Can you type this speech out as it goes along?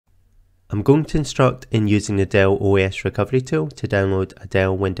I'm going to instruct in using the Dell OS Recovery Tool to download a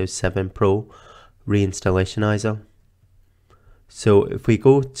Dell Windows 7 Pro reinstallation ISO. So if we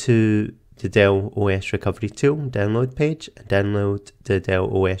go to the Dell OS Recovery Tool download page and download the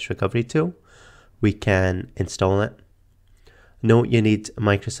Dell OS Recovery Tool, we can install it. Note you need a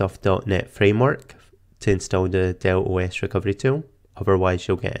Microsoft.NET framework to install the Dell OS Recovery Tool, otherwise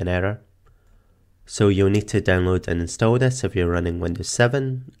you'll get an error. So you'll need to download and install this if you're running Windows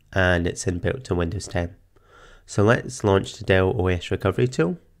 7 and it's inbuilt to Windows 10. So let's launch the Dell OS Recovery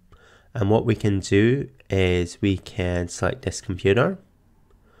Tool, and what we can do is we can select this computer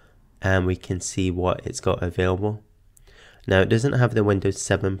and we can see what it's got available. Now it doesn't have the Windows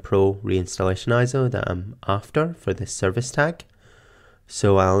 7 Pro reinstallation ISO that I'm after for this service tag,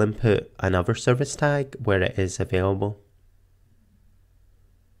 so I'll input another service tag where it is available.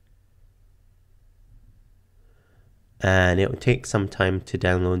 And it will take some time to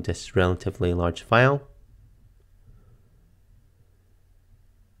download this relatively large file.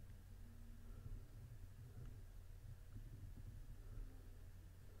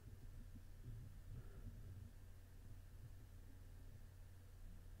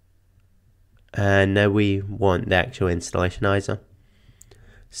 And now we want the actual installation ISO.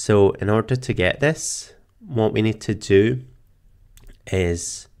 So in order to get this, what we need to do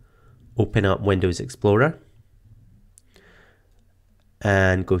is open up Windows Explorer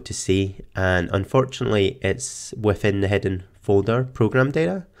and go to C, and unfortunately it's within the hidden folder program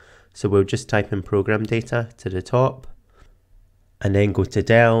data, so we'll just type in program data to the top and then go to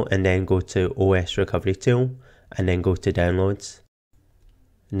Dell and then go to OS Recovery Tool and then go to downloads.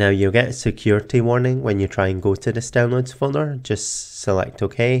 Now you'll get a security warning when you try and go to this downloads folder. Just select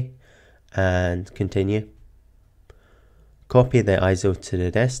OK and continue. Copy the ISO to the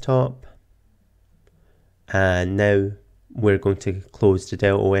desktop, and now we're going to close the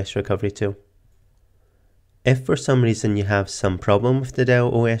Dell OS Recovery Tool. If for some reason you have some problem with the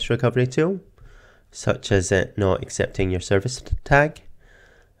Dell OS Recovery Tool, such as it not accepting your service tag,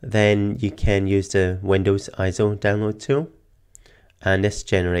 then you can use the Windows ISO download tool, and this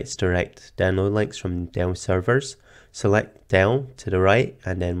generates direct download links from Dell servers. Select Dell to the right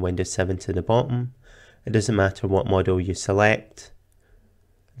and then Windows 7 to the bottom. It doesn't matter what model you select.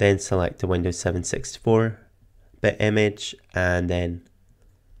 Then select the Windows 7 64-bit image and then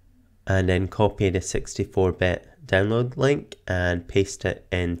copy the 64-bit download link and paste it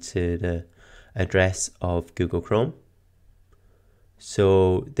into the address of Google Chrome.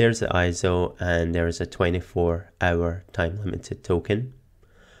 So there's the ISO, and there's a 24-hour time limited token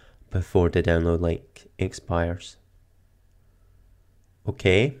before the download link expires.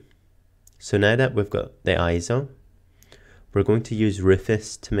 Okay, so now that we've got the ISO, we're going to use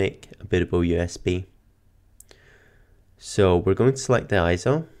Rufus to make a bootable USB. So we're going to select the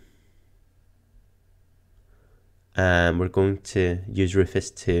ISO, and we're going to use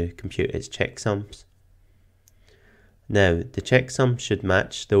Rufus to compute its checksums. Now the checksum should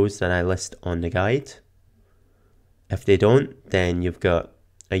match those that I list on the guide. If they don't, then you've got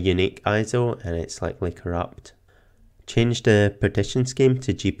a unique ISO and it's likely corrupt. Change the partition scheme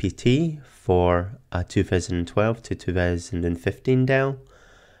to GPT for a 2012 to 2015 Dell,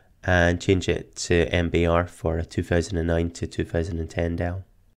 and change it to MBR for a 2009 to 2010 Dell.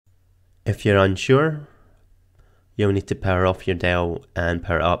 If you're unsure, you'll need to power off your Dell and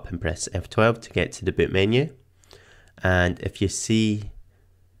power it up and press F12 to get to the boot menu. And if you see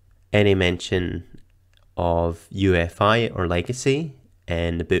any mention of UEFI or legacy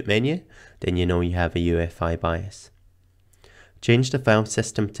in the boot menu, then you know you have a UEFI bias. Change the file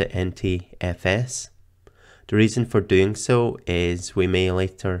system to Ntfs. The reason for doing so is we may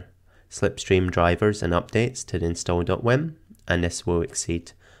later slipstream drivers and updates to the install.wim, and this will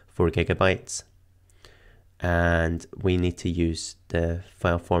exceed 4 GB. And we need to use the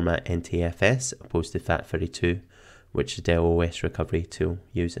file format Ntfs opposed to FAT32, which the Dell OS Recovery Tool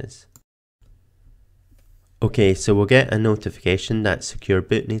uses. Okay, so we'll get a notification that secure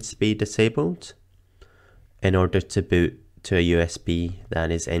boot needs to be disabled in order to boot to a USB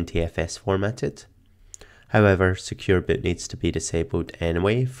that is Ntfs formatted. However, secure boot needs to be disabled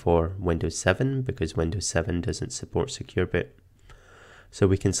anyway for Windows 7 because Windows 7 doesn't support secure boot. So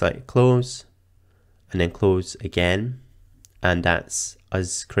we can select close and then close again, and that's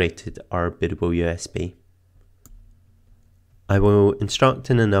us created our bootable USB. I will instruct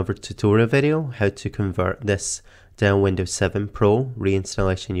in another tutorial video how to convert this Dell Windows 7 Pro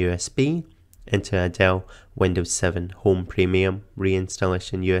reinstallation USB into a Dell Windows 7 Home Premium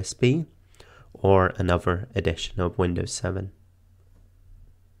reinstallation USB or another edition of Windows 7.